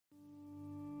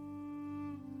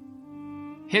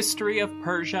History of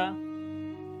Persia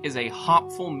is a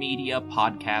Hopful Media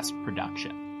podcast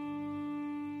production.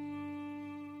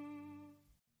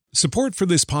 Support for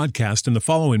this podcast and the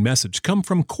following message come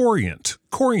from Corient.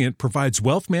 Corient provides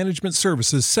wealth management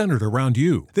services centered around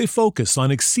you. They focus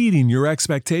on exceeding your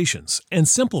expectations and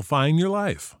simplifying your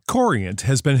life. Corient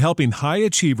has been helping high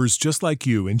achievers just like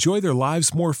you enjoy their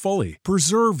lives more fully,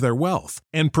 preserve their wealth,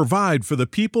 and provide for the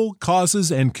people,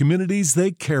 causes, and communities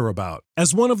they care about.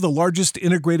 As one of the largest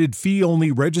integrated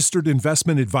fee-only registered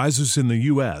investment advisors in the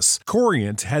U.S.,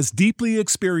 Corient has deeply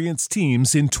experienced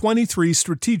teams in 23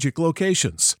 strategic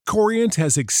locations. Corient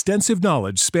has extensive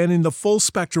knowledge spanning the full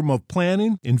spectrum of planning,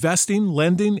 investing,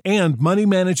 lending, and money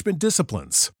management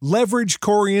disciplines. Leverage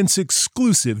Corient's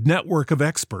exclusive network of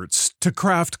experts to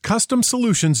craft custom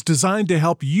solutions designed to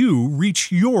help you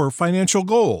reach your financial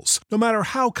goals, no matter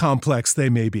how complex they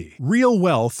may be. Real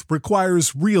wealth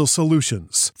requires real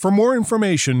solutions. For more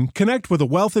information, connect with a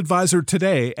wealth advisor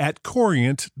today at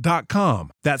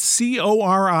Corient.com. That's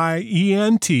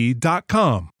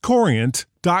Corient.com.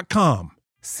 Corient.com.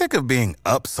 Sick of being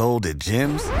upsold at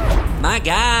gyms? My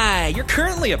guy, you're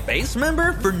currently a base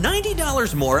member? For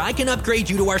 $90 more, I can upgrade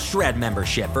you to our Shred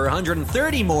membership. For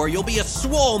 $130 more, you'll be a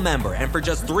Swole member. And for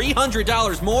just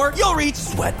 $300 more, you'll reach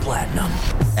Sweat Platinum.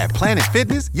 At Planet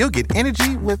Fitness, you'll get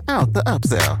energy without the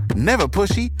upsell. Never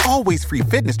pushy, always free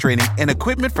fitness training and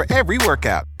equipment for every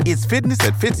workout. It's fitness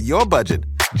that fits your budget.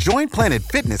 Join Planet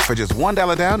Fitness for just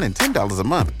 $1 down and $10 a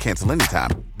month. Cancel anytime.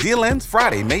 Deal ends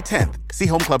Friday, May 10th. See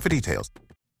Home Club for details.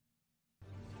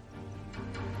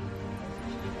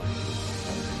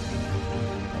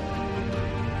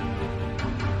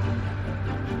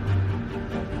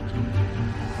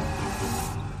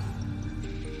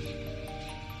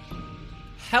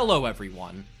 Hello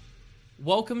everyone.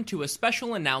 Welcome to a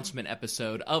special announcement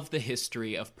episode of the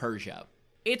History of Persia.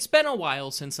 It's been a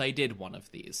while since I did one of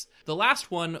these. The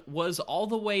last one was all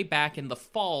the way back in the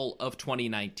fall of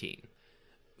 2019.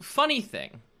 Funny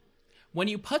thing, when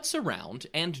you putz around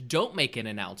and don't make an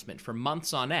announcement for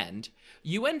months on end,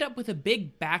 you end up with a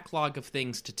big backlog of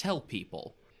things to tell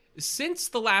people. Since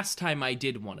the last time I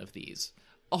did one of these,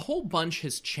 a whole bunch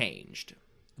has changed.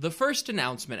 The first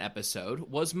announcement episode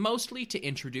was mostly to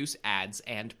introduce ads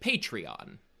and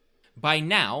Patreon. By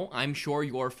now, I'm sure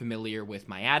you're familiar with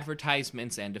my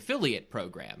advertisements and affiliate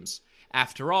programs.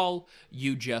 After all,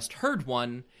 you just heard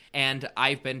one, and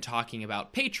I've been talking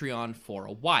about Patreon for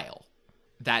a while.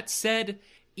 That said,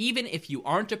 even if you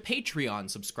aren't a Patreon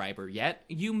subscriber yet,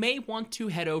 you may want to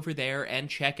head over there and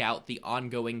check out the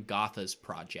ongoing Gothas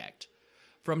project.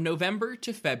 From November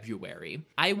to February,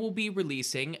 I will be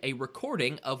releasing a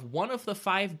recording of one of the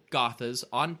 5 Gothas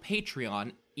on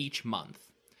Patreon each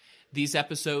month. These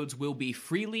episodes will be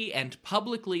freely and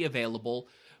publicly available,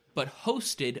 but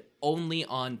hosted only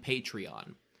on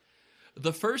Patreon.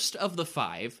 The first of the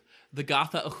 5, the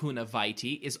Gotha Ahuna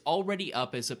Vaiti, is already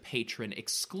up as a patron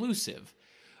exclusive,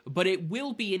 but it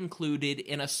will be included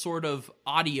in a sort of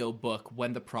audiobook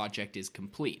when the project is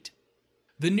complete.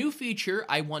 The new feature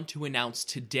I want to announce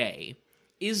today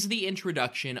is the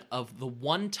introduction of the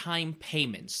one-time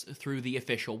payments through the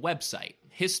official website,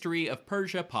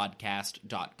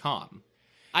 historyofpersiapodcast.com.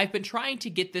 I've been trying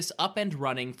to get this up and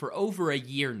running for over a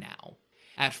year now.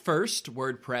 At first,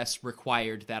 WordPress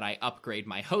required that I upgrade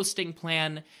my hosting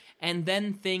plan, and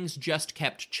then things just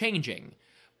kept changing.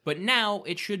 But now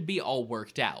it should be all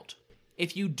worked out.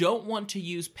 If you don't want to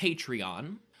use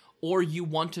Patreon, or you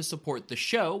want to support the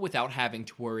show without having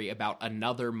to worry about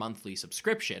another monthly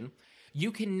subscription,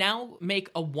 you can now make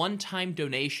a one-time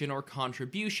donation or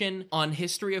contribution on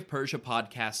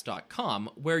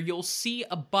historyofpersiapodcast.com, where you'll see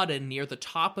a button near the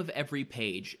top of every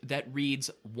page that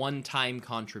reads one-time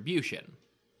contribution.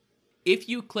 If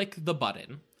you click the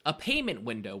button, a payment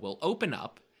window will open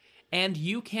up, and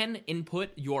you can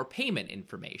input your payment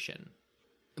information.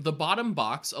 The bottom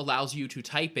box allows you to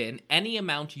type in any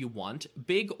amount you want,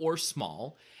 big or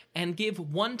small, and give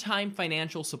one-time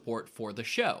financial support for the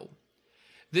show.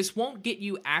 This won't get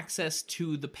you access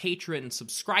to the patron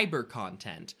subscriber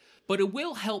content, but it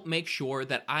will help make sure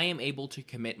that I am able to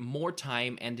commit more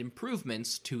time and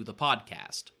improvements to the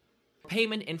podcast.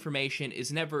 Payment information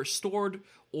is never stored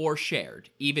or shared,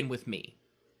 even with me.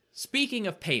 Speaking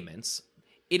of payments,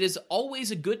 it is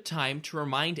always a good time to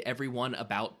remind everyone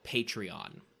about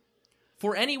Patreon.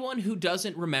 For anyone who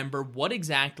doesn't remember what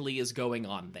exactly is going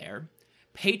on there,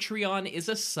 Patreon is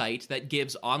a site that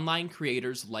gives online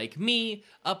creators like me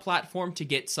a platform to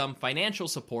get some financial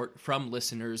support from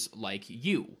listeners like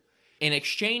you. In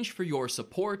exchange for your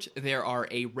support, there are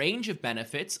a range of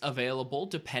benefits available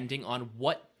depending on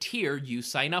what tier you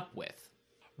sign up with.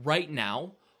 Right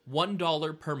now,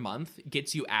 $1 per month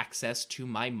gets you access to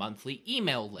my monthly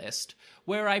email list,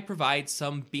 where I provide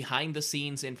some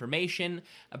behind-the-scenes information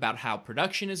about how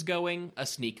production is going, a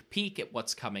sneak peek at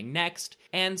what's coming next,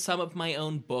 and some of my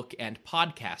own book and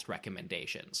podcast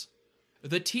recommendations.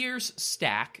 The tiers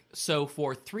stack, so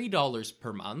for $3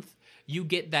 per month, you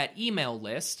get that email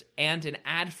list and an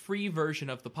ad-free version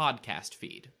of the podcast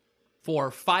feed.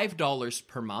 For $5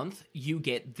 per month, you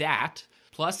get that,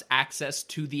 plus access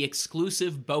to the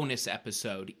exclusive bonus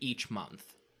episode each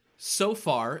month. So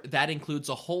far, that includes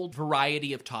a whole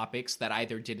variety of topics that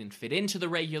either didn't fit into the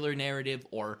regular narrative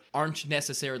or aren't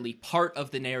necessarily part of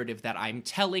the narrative that I'm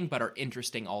telling but are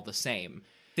interesting all the same.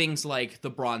 Things like the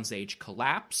Bronze Age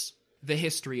collapse, the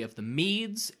history of the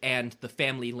Medes and the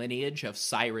family lineage of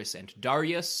Cyrus and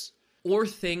Darius, or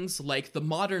things like the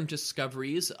modern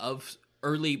discoveries of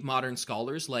early modern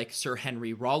scholars like Sir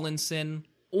Henry Rawlinson,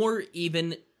 or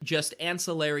even just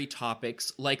ancillary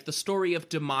topics like the story of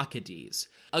Democedes,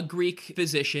 a Greek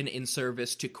physician in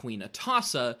service to Queen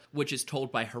Atossa, which is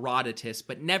told by Herodotus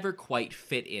but never quite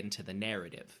fit into the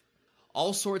narrative.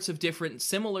 All sorts of different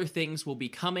similar things will be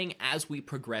coming as we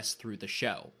progress through the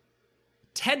show.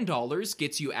 $10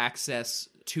 gets you access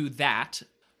to that,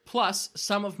 plus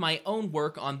some of my own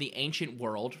work on the ancient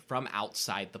world from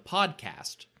outside the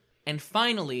podcast. And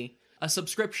finally, a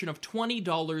subscription of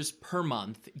 $20 per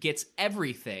month gets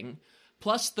everything,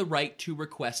 plus the right to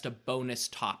request a bonus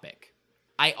topic.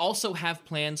 I also have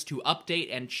plans to update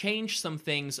and change some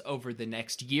things over the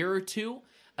next year or two,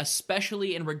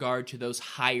 especially in regard to those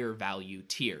higher value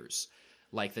tiers,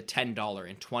 like the $10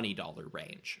 and $20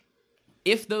 range.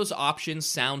 If those options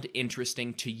sound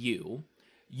interesting to you,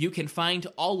 you can find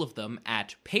all of them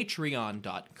at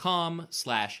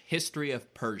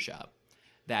patreon.com/historyofpersia.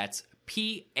 That's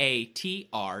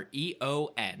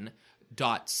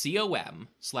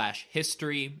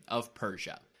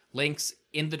patreon.com/historyofpersia. Links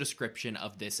in the description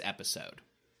of this episode.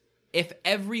 If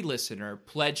every listener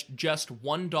pledged just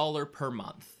 $1 per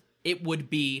month, it would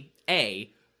be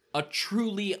a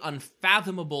truly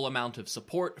unfathomable amount of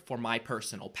support for my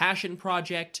personal passion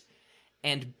project,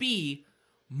 and B,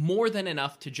 more than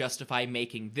enough to justify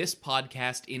making this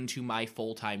podcast into my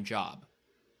full-time job.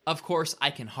 Of course,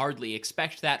 I can hardly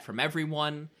expect that from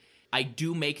everyone. I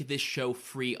do make this show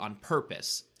free on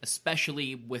purpose,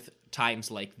 especially with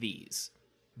times like these.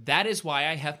 That is why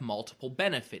I have multiple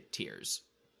benefit tiers.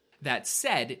 That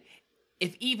said,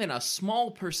 if even a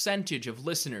small percentage of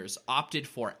listeners opted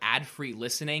for ad-free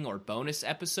listening or bonus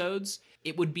episodes,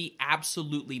 it would be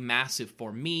absolutely massive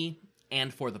for me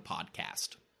and for the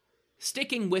podcast.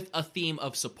 Sticking with a theme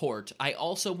of support, I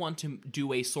also want to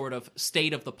do a sort of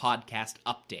state of the podcast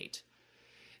update.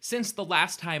 Since the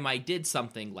last time I did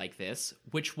something like this,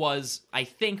 which was, I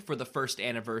think, for the first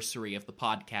anniversary of the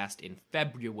podcast in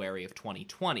February of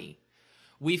 2020,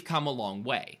 we've come a long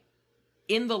way.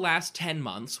 In the last 10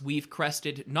 months, we've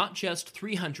crested not just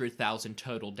 300,000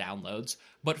 total downloads,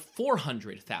 but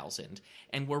 400,000,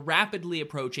 and we're rapidly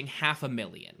approaching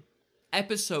 500,000.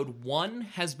 Episode 1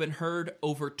 has been heard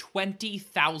over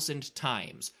 20,000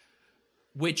 times,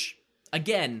 which,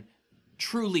 again,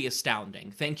 truly astounding.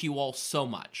 Thank you all so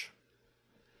much.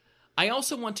 I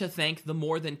also want to thank the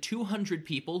more than 200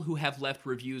 people who have left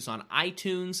reviews on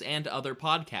iTunes and other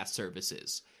podcast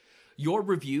services. Your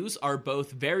reviews are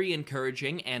both very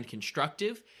encouraging and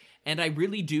constructive, and I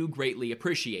really do greatly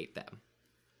appreciate them.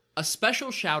 A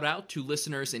special shout out to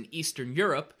listeners in Eastern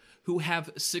Europe who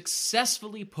have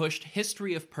successfully pushed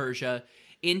History of Persia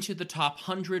into the top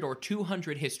 100 or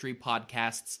 200 history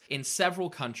podcasts in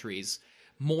several countries,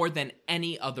 more than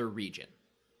any other region.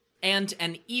 And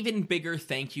an even bigger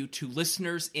thank you to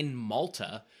listeners in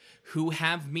Malta who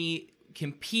have me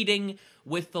competing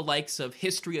with the likes of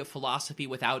History of Philosophy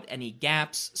Without Any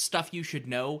Gaps, Stuff You Should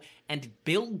Know, and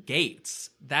Bill Gates.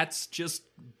 That's just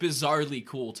bizarrely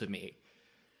cool to me.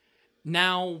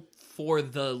 Now, for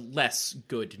the less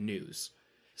good news.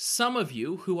 Some of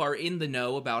you who are in the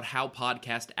know about how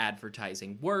podcast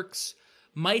advertising works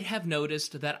might have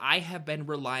noticed that I have been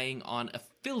relying on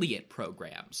affiliate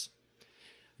programs.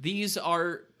 These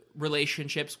are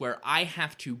relationships where I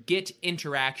have to get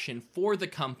interaction for the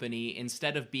company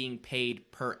instead of being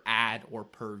paid per ad or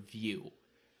per view.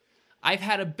 I've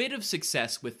had a bit of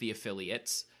success with the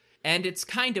affiliates, and it's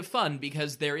kind of fun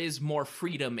because there is more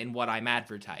freedom in what I'm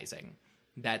advertising.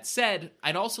 That said,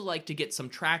 I'd also like to get some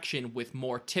traction with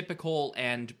more typical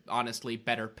and, honestly,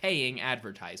 better paying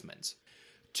advertisements.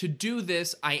 To do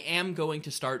this, I am going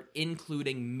to start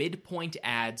including midpoint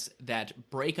ads that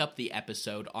break up the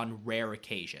episode on rare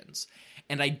occasions,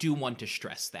 and I do want to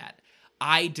stress that.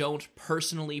 I don't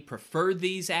personally prefer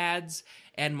these ads,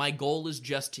 and my goal is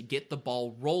just to get the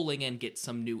ball rolling and get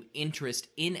some new interest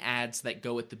in ads that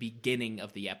go at the beginning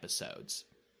of the episodes.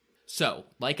 So,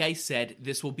 like I said,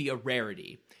 this will be a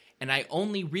rarity, and I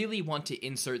only really want to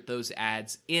insert those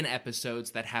ads in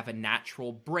episodes that have a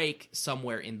natural break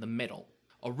somewhere in the middle.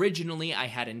 Originally, I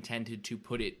had intended to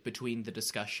put it between the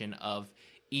discussion of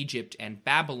Egypt and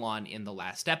Babylon in the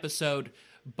last episode,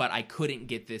 but I couldn't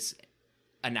get this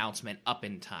announcement up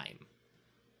in time.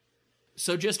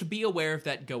 So just be aware of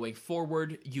that going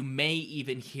forward. You may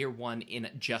even hear one in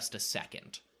just a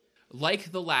second.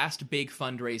 Like the last big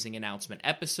fundraising announcement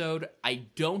episode, I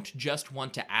don't just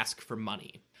want to ask for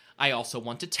money. I also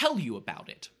want to tell you about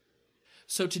it.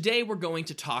 So today we're going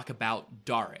to talk about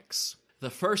Darics,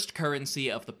 the first currency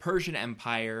of the Persian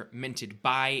Empire minted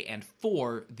by and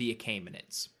for the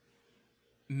Achaemenids.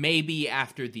 Maybe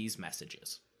after these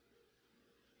messages.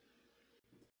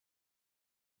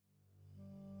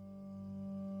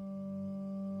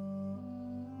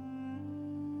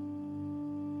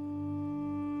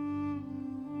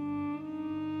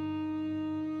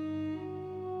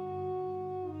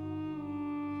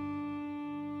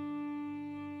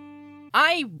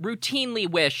 I routinely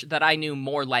wish that I knew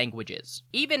more languages.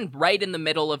 Even right in the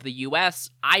middle of the US,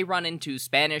 I run into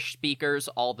Spanish speakers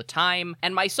all the time,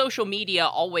 and my social media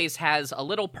always has a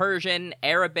little Persian,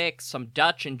 Arabic, some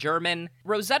Dutch and German.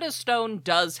 Rosetta Stone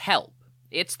does help.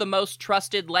 It's the most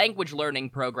trusted language learning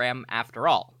program after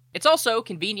all. It's also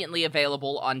conveniently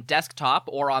available on desktop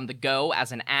or on the go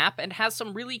as an app and has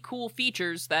some really cool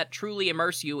features that truly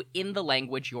immerse you in the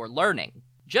language you're learning.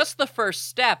 Just the first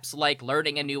steps, like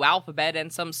learning a new alphabet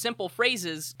and some simple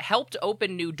phrases, helped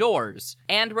open new doors,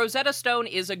 and Rosetta Stone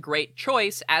is a great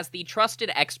choice as the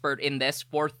trusted expert in this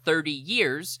for 30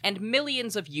 years and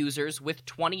millions of users with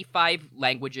 25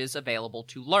 languages available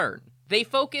to learn. They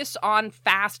focus on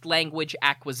fast language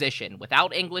acquisition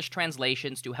without English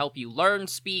translations to help you learn,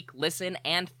 speak, listen,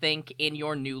 and think in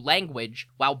your new language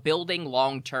while building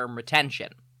long-term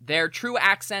retention. Their true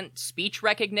accent speech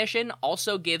recognition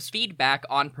also gives feedback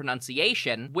on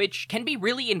pronunciation, which can be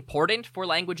really important for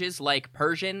languages like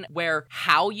Persian, where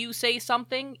how you say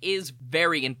something is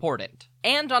very important.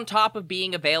 And on top of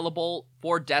being available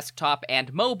for desktop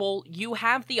and mobile, you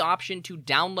have the option to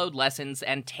download lessons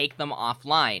and take them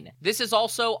offline. This is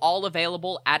also all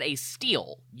available at a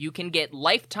steal. You can get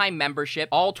lifetime membership,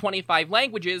 all 25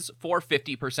 languages, for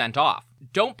 50% off.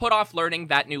 Don't put off learning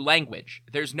that new language.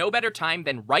 There's no better time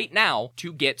than right now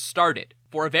to get started.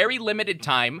 For a very limited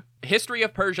time, History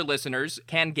of Persia listeners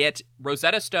can get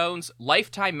Rosetta Stone's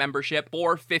lifetime membership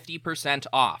for 50%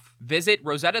 off. Visit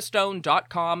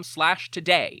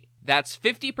rosettastone.com/today. That's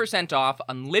 50% off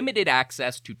unlimited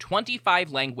access to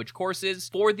 25 language courses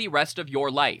for the rest of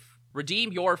your life.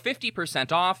 Redeem your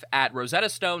 50% off at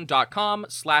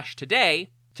rosettastone.com/today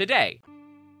today.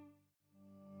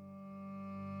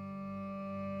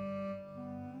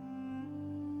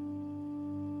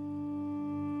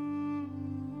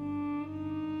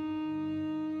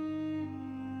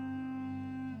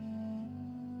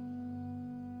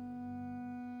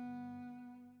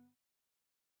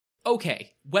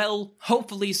 Okay, well,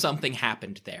 hopefully something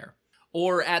happened there.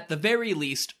 Or at the very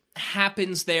least,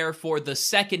 happens there for the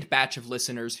second batch of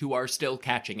listeners who are still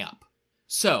catching up.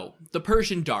 So, the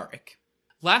Persian Daric.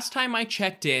 Last time I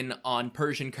checked in on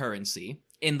Persian currency,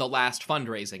 in the last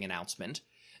fundraising announcement,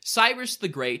 Cyrus the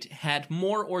Great had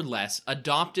more or less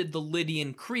adopted the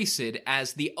Lydian Cresid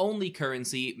as the only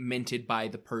currency minted by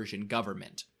the Persian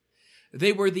government.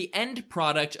 They were the end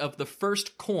product of the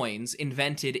first coins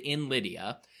invented in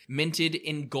Lydia, minted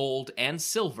in gold and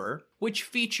silver, which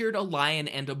featured a lion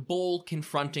and a bull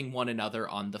confronting one another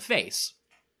on the face.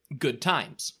 Good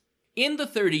times. In the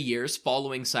 30 years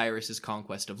following Cyrus's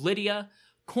conquest of Lydia,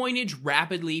 coinage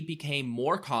rapidly became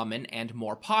more common and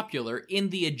more popular in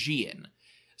the Aegean,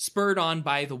 spurred on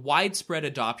by the widespread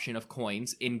adoption of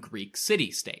coins in Greek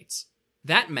city-states.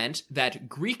 That meant that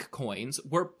Greek coins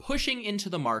were pushing into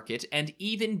the market and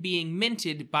even being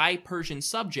minted by Persian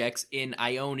subjects in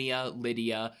Ionia,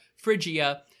 Lydia,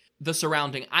 Phrygia, the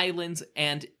surrounding islands,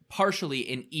 and partially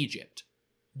in Egypt.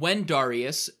 When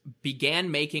Darius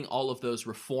began making all of those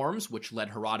reforms, which led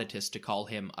Herodotus to call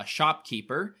him a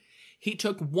shopkeeper, he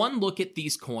took one look at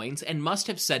these coins and must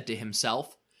have said to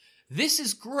himself, "This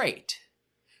is great,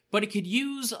 but it could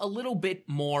use a little bit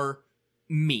more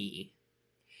me."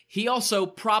 He also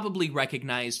probably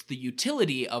recognized the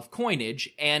utility of coinage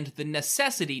and the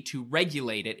necessity to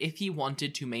regulate it if he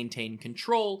wanted to maintain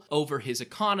control over his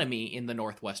economy in the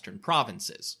northwestern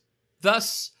provinces.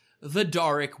 Thus, the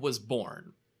Daric was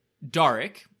born.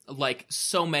 Daric, like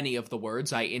so many of the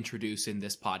words I introduce in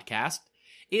this podcast,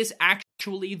 is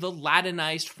actually the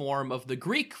Latinized form of the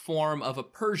Greek form of a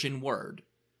Persian word.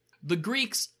 The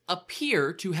Greeks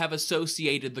appear to have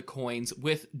associated the coins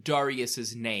with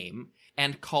Darius's name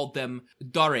and called them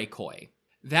Darekoi.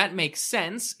 That makes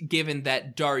sense, given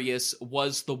that Darius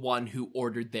was the one who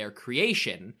ordered their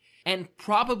creation, and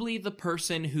probably the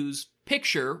person whose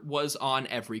picture was on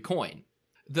every coin.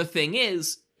 The thing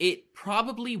is, it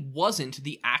probably wasn't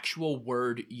the actual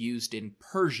word used in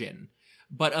Persian,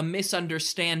 but a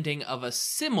misunderstanding of a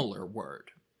similar word.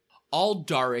 All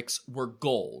darics were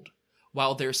gold,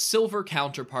 while their silver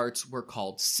counterparts were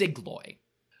called sigloi.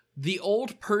 The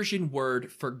old Persian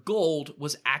word for gold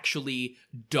was actually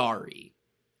dari.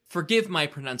 Forgive my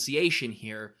pronunciation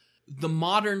here. The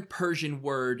modern Persian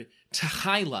word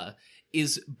tahila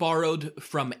is borrowed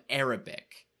from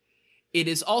Arabic. It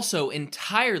is also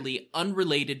entirely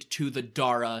unrelated to the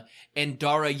Dara and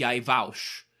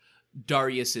Darayavaush,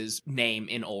 Darius's name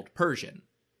in Old Persian.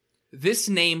 This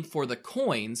name for the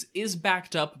coins is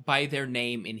backed up by their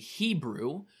name in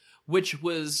Hebrew, which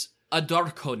was a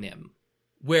Darkonim,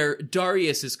 where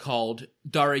Darius is called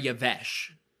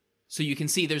Darayavesh. So you can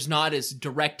see there's not as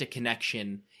direct a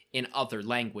connection in other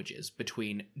languages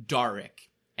between Daric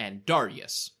and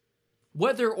Darius.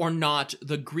 Whether or not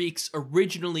the Greeks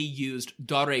originally used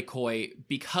Darekoi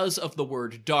because of the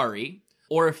word Dari,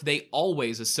 or if they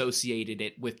always associated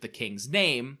it with the king's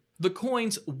name, the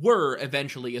coins were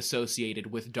eventually associated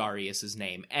with Darius's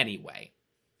name anyway.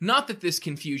 Not that this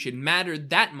confusion mattered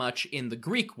that much in the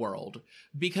Greek world,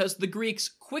 because the Greeks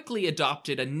quickly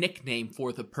adopted a nickname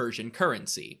for the Persian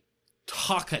currency,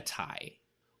 Takatai,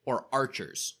 or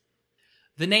archers.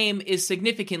 The name is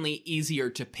significantly easier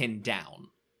to pin down.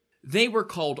 They were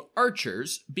called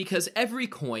archers because every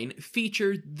coin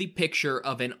featured the picture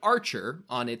of an archer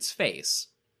on its face.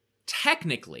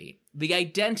 Technically, the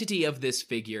identity of this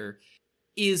figure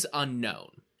is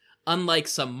unknown. Unlike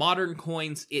some modern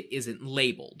coins, it isn't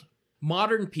labeled.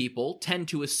 Modern people tend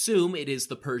to assume it is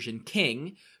the Persian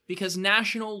king because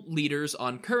national leaders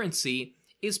on currency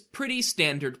is pretty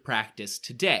standard practice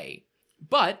today.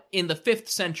 But in the 5th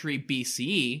century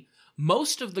BCE,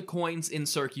 most of the coins in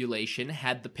circulation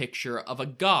had the picture of a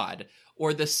god,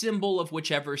 or the symbol of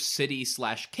whichever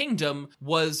city/kingdom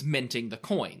was minting the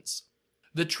coins.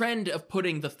 The trend of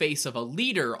putting the face of a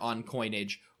leader on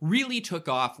coinage really took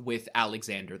off with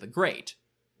Alexander the Great,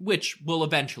 which we'll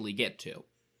eventually get to.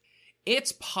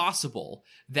 It's possible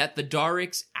that the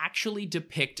Darics actually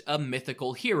depict a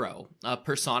mythical hero, a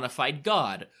personified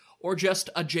god, or just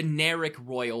a generic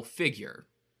royal figure.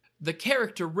 The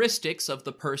characteristics of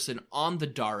the person on the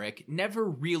Daric never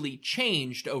really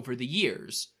changed over the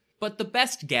years, but the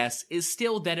best guess is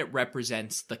still that it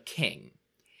represents the king.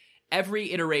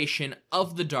 Every iteration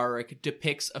of the Daric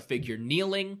depicts a figure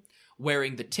kneeling,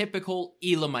 wearing the typical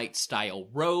Elamite-style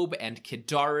robe and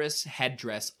Kidaris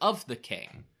headdress of the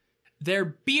king. Their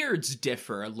beards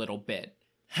differ a little bit.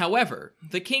 However,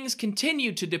 the kings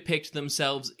continued to depict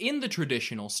themselves in the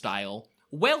traditional style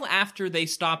well after they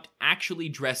stopped actually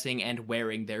dressing and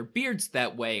wearing their beards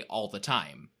that way all the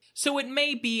time. So it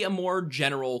may be a more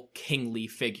general kingly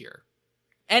figure.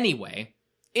 Anyway,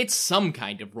 it's some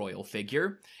kind of royal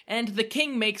figure, and the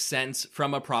king makes sense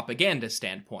from a propaganda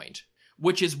standpoint,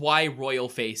 which is why royal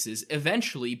faces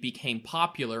eventually became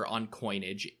popular on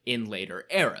coinage in later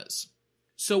eras.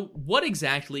 So what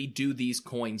exactly do these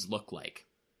coins look like?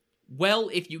 Well,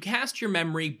 if you cast your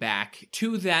memory back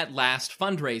to that last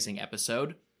fundraising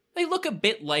episode, they look a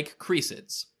bit like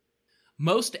crescids.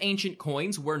 Most ancient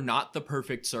coins were not the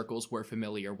perfect circles we're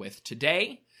familiar with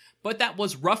today, but that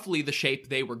was roughly the shape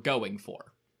they were going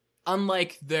for.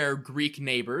 Unlike their Greek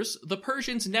neighbors, the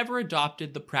Persians never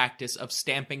adopted the practice of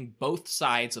stamping both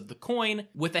sides of the coin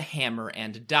with a hammer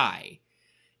and die.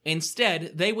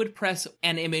 Instead, they would press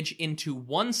an image into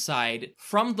one side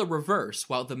from the reverse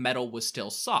while the metal was still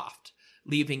soft,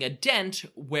 leaving a dent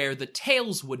where the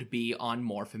tails would be on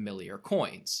more familiar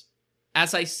coins.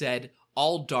 As I said,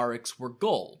 all Darics were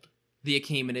gold. The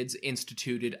Achaemenids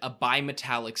instituted a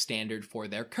bimetallic standard for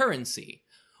their currency,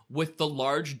 with the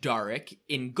large Daric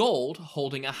in gold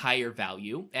holding a higher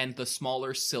value and the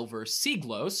smaller silver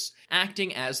siglos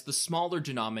acting as the smaller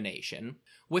denomination,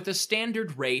 with a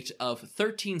standard rate of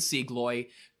 13 sigloi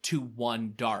to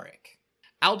 1 Daric.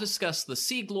 I'll discuss the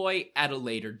sigloi at a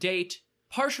later date,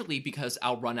 partially because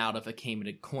I'll run out of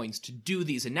Achaemenid coins to do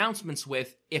these announcements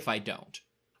with if I don't.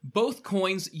 Both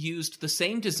coins used the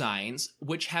same designs,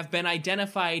 which have been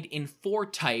identified in 4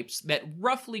 types that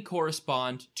roughly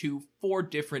correspond to 4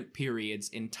 different periods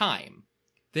in time.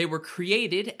 They were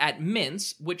created at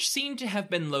mints, which seem to have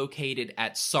been located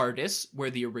at Sardis,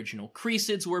 where the original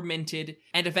crescids were minted,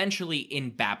 and eventually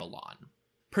in Babylon.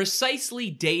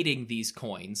 Precisely dating these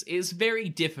coins is very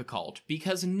difficult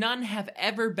because none have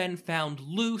ever been found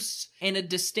loose in a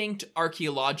distinct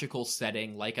archaeological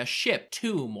setting like a ship,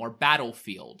 tomb, or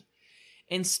battlefield.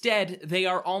 Instead, they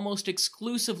are almost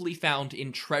exclusively found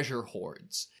in treasure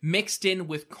hoards, mixed in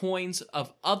with coins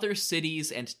of other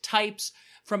cities and types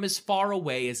from as far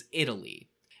away as Italy,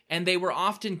 and they were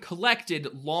often collected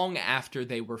long after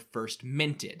they were first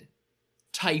minted.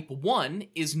 Type 1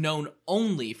 is known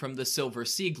only from the silver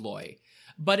Segloi,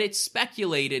 but it's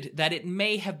speculated that it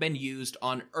may have been used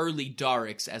on early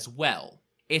Darics as well.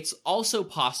 It's also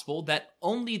possible that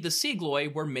only the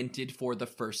Segloi were minted for the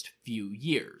first few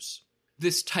years.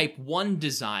 This Type 1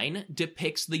 design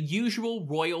depicts the usual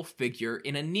royal figure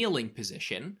in a kneeling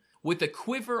position, with a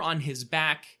quiver on his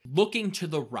back, looking to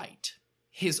the right.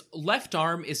 His left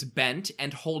arm is bent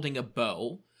and holding a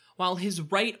bow, while his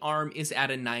right arm is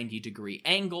at a 90-degree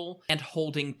angle and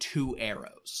holding 2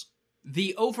 arrows.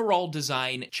 The overall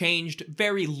design changed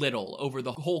very little over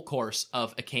the whole course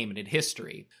of Achaemenid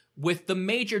history, with the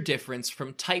major difference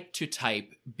from type to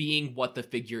type being what the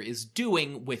figure is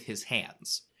doing with his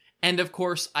hands. And of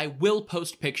course, I will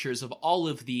post pictures of all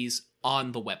of these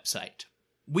on the website.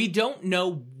 We don't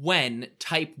know when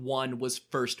Type 1 was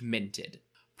first minted,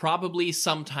 probably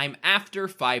sometime after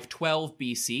 512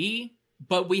 BCE,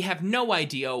 but we have no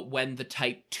idea when the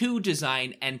Type 2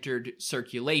 design entered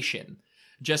circulation,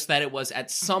 just that it was at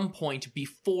some point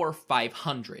before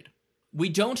 500. We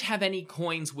don't have any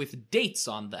coins with dates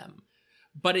on them,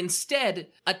 but instead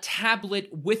a tablet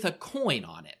with a coin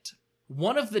on it.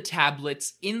 One of the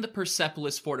tablets in the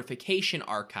Persepolis Fortification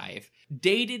Archive,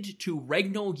 dated to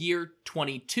regnal year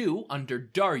 22 under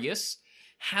Darius,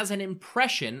 has an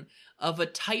impression of a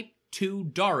Type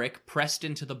 2 Daric pressed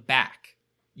into the back.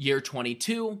 Year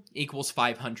 22 equals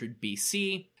 500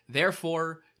 BC,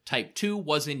 therefore Type 2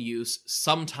 was in use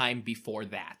sometime before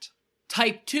that.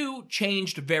 Type 2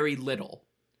 changed very little,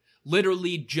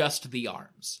 literally just the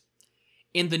arms.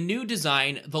 In the new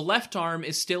design, the left arm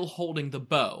is still holding the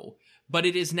bow, but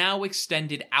it is now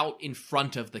extended out in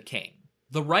front of the king.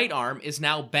 The right arm is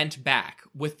now bent back,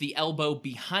 with the elbow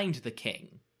behind the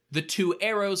king. The 2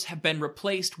 arrows have been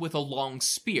replaced with a long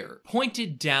spear,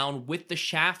 pointed down with the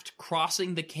shaft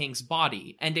crossing the king's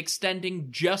body and extending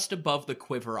just above the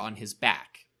quiver on his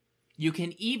back. You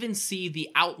can even see the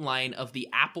outline of the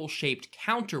apple-shaped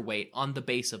counterweight on the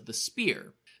base of the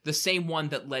spear, the same one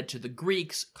that led to the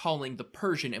Greeks calling the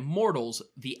Persian immortals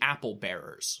the apple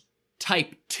bearers.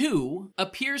 Type 2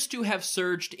 appears to have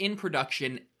surged in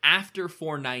production after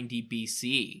 490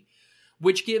 BCE,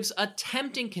 which gives a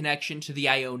tempting connection to the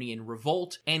Ionian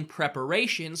Revolt and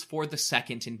preparations for the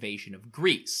second invasion of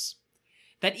Greece.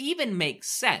 That even makes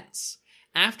sense.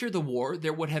 After the war,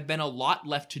 there would have been a lot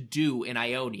left to do in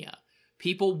Ionia.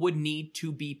 People would need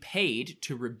to be paid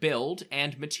to rebuild,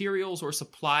 and materials or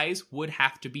supplies would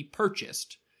have to be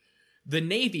purchased. The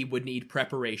navy would need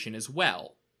preparation as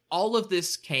well. All of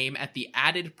this came at the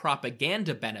added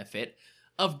propaganda benefit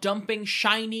of dumping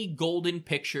shiny golden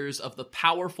pictures of the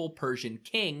powerful Persian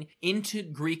king into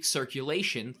Greek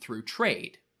circulation through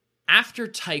trade. After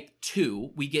Type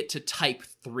 2, we get to Type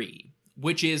 3,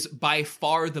 which is by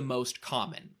far the most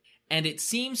common, and it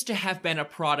seems to have been a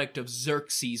product of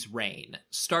Xerxes' reign,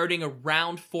 starting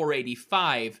around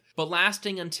 485, but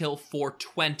lasting until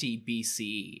 420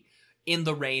 BCE, in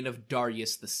the reign of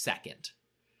Darius II.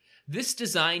 This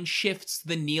design shifts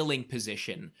the kneeling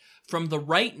position from the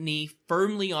right knee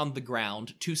firmly on the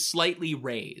ground to slightly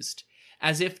raised,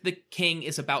 as if the king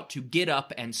is about to get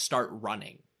up and start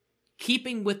running.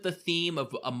 Keeping with the theme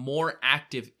of a more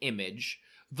active image,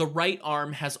 the right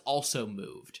arm has also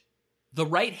moved. The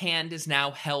right hand is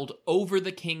now held over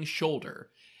the king's shoulder,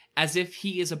 as if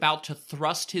he is about to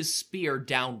thrust his spear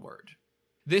downward.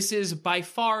 This is by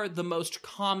far the most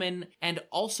common and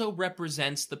also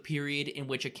represents the period in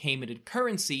which Achaemenid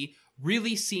currency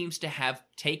really seems to have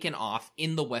taken off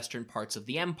in the western parts of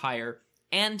the empire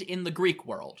and in the Greek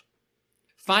world.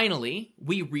 Finally,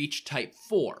 we reach Type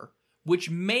 4,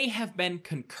 which may have been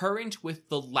concurrent with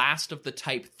the last of the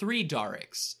Type 3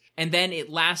 Darics, and then it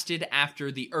lasted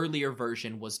after the earlier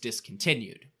version was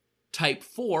discontinued. Type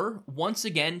 4 once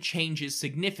again changes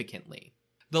significantly.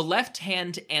 The left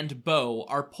hand and bow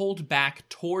are pulled back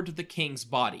toward the king's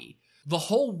body. The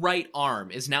whole right arm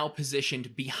is now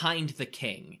positioned behind the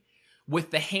king,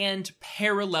 with the hand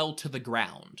parallel to the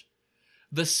ground.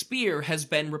 The spear has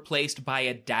been replaced by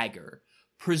a dagger,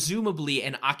 presumably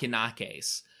an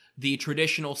akinakes, the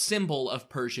traditional symbol of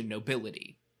Persian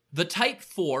nobility. The Type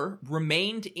 4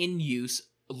 remained in use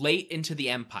late into the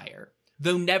empire,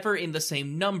 though never in the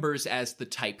same numbers as the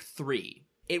Type 3.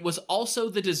 It was also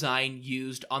the design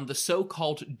used on the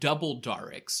so-called double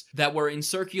darics that were in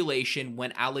circulation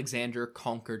when Alexander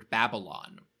conquered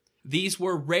Babylon. These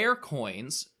were rare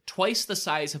coins, twice the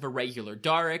size of a regular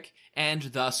daric,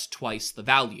 and thus twice the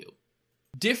value.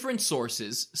 Different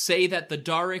sources say that the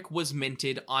daric was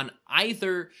minted on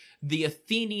either the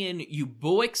Athenian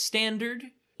Euboic standard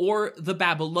or the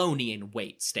Babylonian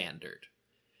weight standard.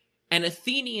 An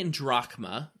Athenian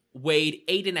drachma weighed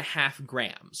 8.5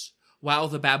 grams, while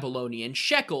the Babylonian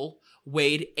shekel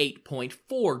weighed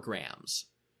 8.4 grams.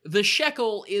 The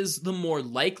shekel is the more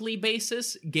likely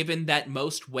basis, given that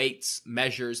most weights,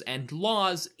 measures, and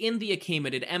laws in the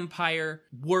Achaemenid Empire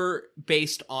were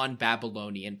based on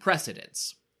Babylonian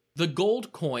precedents. The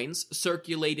gold coins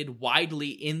circulated widely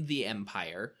in the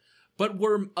empire, but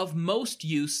were of most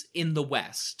use in the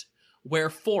West, where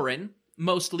foreign,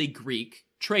 mostly Greek,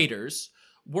 traders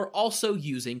were also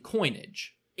using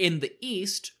coinage. In the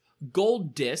East,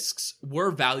 gold discs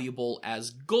were valuable as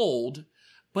gold,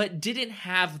 but didn't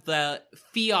have the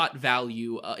fiat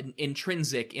value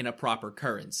intrinsic in a proper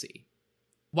currency.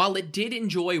 While it did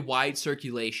enjoy wide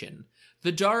circulation,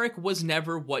 the daric was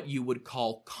never what you would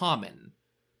call common,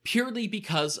 purely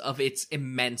because of its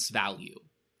immense value.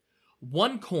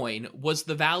 One coin was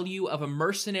the value of a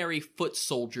mercenary foot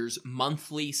soldier's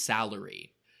monthly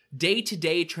salary.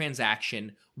 Day-to-day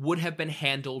transaction would have been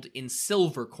handled in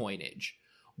silver coinage,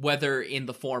 whether in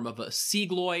the form of a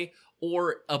sigloi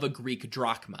or of a Greek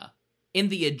drachma. In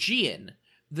the Aegean,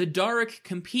 the daric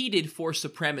competed for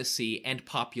supremacy and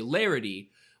popularity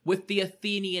with the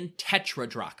Athenian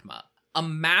tetradrachma, a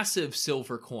massive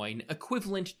silver coin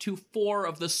equivalent to 4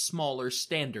 of the smaller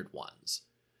standard ones.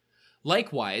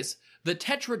 Likewise, the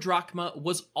tetradrachma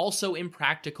was also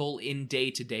impractical in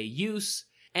day-to-day use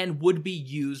and would be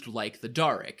used like the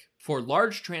daric, for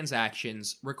large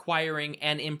transactions requiring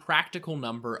an impractical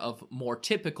number of more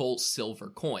typical silver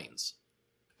coins.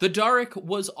 The daric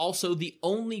was also the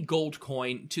only gold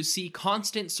coin to see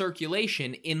constant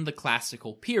circulation in the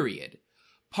classical period,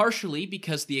 partially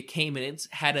because the Achaemenids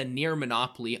had a near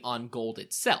monopoly on gold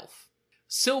itself.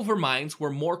 Silver mines were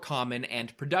more common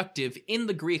and productive in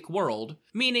the Greek world,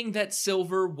 meaning that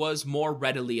silver was more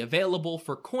readily available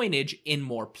for coinage in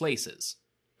more places.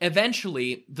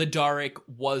 Eventually, the daric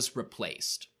was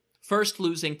replaced, first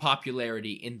losing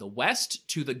popularity in the West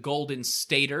to the golden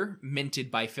stater minted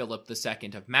by Philip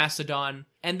II of Macedon,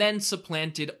 and then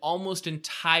supplanted almost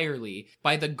entirely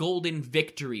by the golden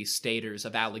victory staters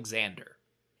of Alexander.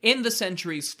 In the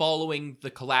centuries following the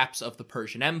collapse of the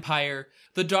Persian Empire,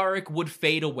 the daric would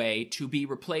fade away to be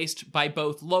replaced by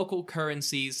both local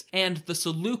currencies and the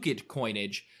Seleucid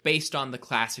coinage based on the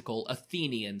classical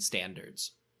Athenian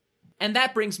standards. And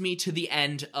that brings me to the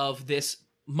end of this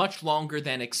much longer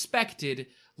than expected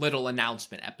little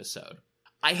announcement episode.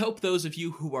 I hope those of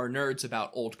you who are nerds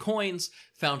about old coins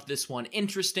found this one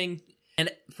interesting, and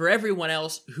for everyone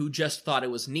else who just thought it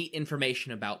was neat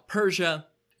information about Persia,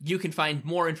 you can find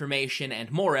more information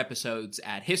and more episodes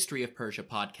at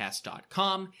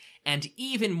historyofpersiapodcast.com, and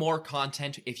even more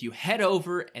content if you head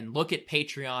over and look at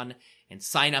Patreon and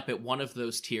sign up at one of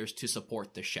those tiers to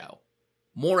support the show.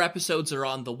 More episodes are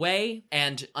on the way,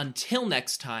 and until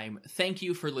next time, thank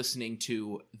you for listening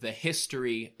to The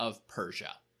History of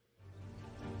Persia.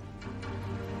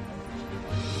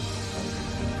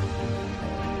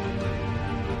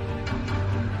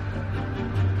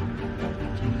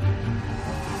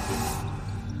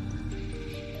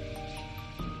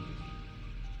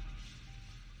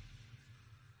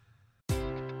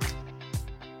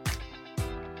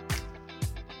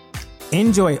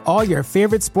 Enjoy all your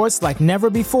favorite sports like never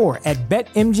before at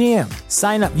BetMGM.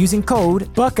 Sign up using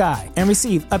code Buckeye and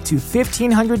receive up to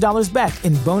 $1,500 back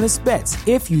in bonus bets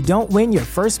if you don't win your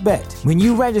first bet. When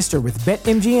you register with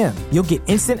BetMGM, you'll get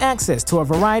instant access to a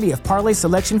variety of parlay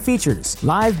selection features,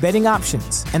 live betting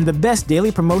options, and the best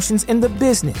daily promotions in the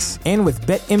business. And with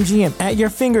BetMGM at your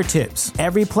fingertips,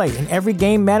 every play and every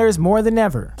game matters more than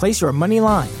ever. Place your money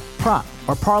line, prop,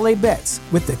 or parlay bets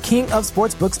with the king of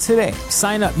sportsbooks today.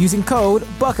 Sign up using code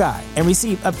Buckeye and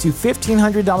receive up to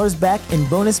 $1,500 back in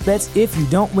bonus bets if you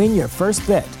don't win your first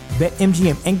bet.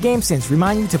 BetMGM and GameSense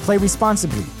remind you to play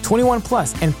responsibly. 21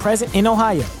 plus and present in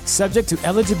Ohio, subject to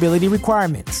eligibility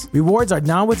requirements. Rewards are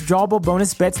non-withdrawable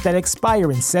bonus bets that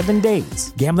expire in 7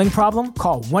 days. Gambling problem?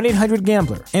 Call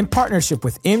 1-800-GAMBLER. In partnership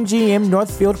with MGM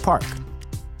Northfield Park.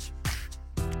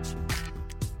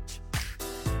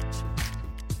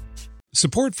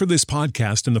 Support for this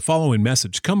podcast and the following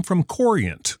message come from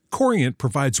Corient. Corient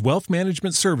provides wealth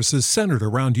management services centered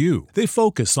around you. They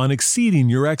focus on exceeding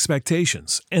your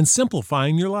expectations and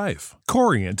simplifying your life.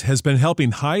 Corient has been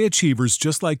helping high achievers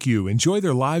just like you enjoy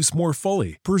their lives more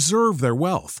fully, preserve their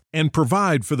wealth, and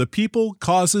provide for the people,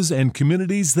 causes, and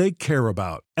communities they care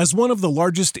about. As one of the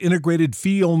largest integrated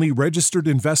fee-only registered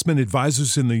investment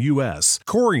advisors in the U.S.,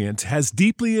 Corient has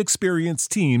deeply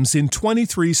experienced teams in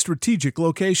 23 strategic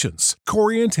locations.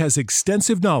 Corient has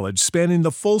extensive knowledge spanning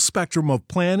the full spectrum of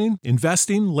planning,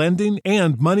 investing, lending,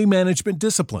 and money management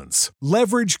disciplines.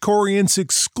 Leverage Corient's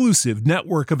exclusive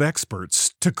network of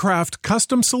experts to craft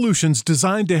custom solutions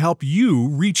designed to help you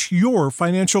reach your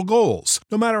financial goals,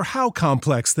 no matter how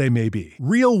complex they may be.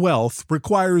 Real wealth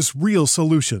requires real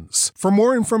solutions. For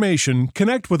more information,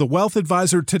 connect with a wealth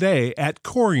advisor today at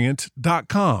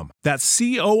Corient.com. That's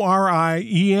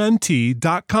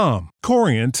Corient.com.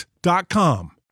 Corient.com.